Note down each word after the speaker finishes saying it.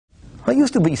I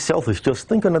used to be selfish, just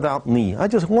thinking about me. I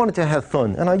just wanted to have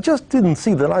fun, and I just didn't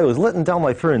see that I was letting down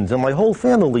my friends and my whole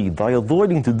family by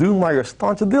avoiding to do my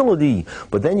responsibility.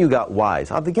 But then you got wise.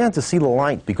 I began to see the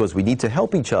light because we need to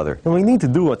help each other, and we need to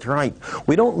do what's right.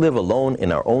 We don't live alone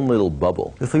in our own little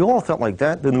bubble. If we all felt like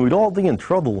that, then we'd all be in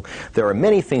trouble. There are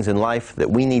many things in life that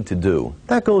we need to do.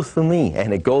 That goes for me,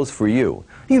 and it goes for you.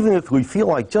 Even if we feel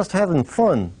like just having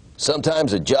fun.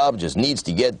 Sometimes a job just needs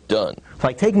to get done.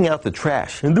 Like taking out the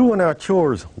trash and doing our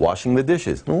chores, washing the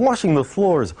dishes and washing the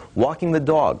floors, walking the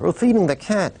dog or feeding the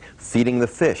cat, feeding the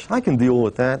fish. I can deal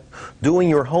with that. Doing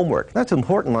your homework, that's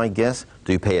important, I guess.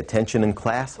 Do you pay attention in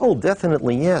class? Oh,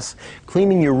 definitely yes.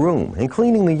 Cleaning your room and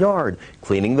cleaning the yard,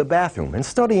 cleaning the bathroom and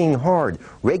studying hard,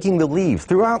 raking the leaves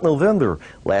throughout November.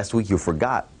 Last week you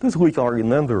forgot. This week I'll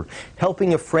remember.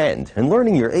 Helping a friend and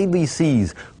learning your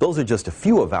ABCs. Those are just a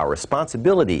few of our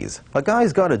responsibilities. A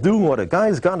guy's got to do what a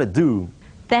guy's got to do.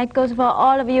 That goes for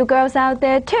all of you girls out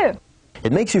there, too.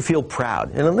 It makes you feel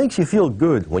proud, and it makes you feel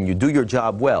good when you do your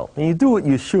job well, and you do what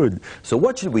you should. So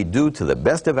what should we do to the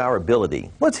best of our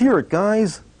ability? Let's hear it,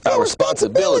 guys. Our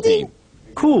responsibility.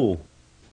 Cool.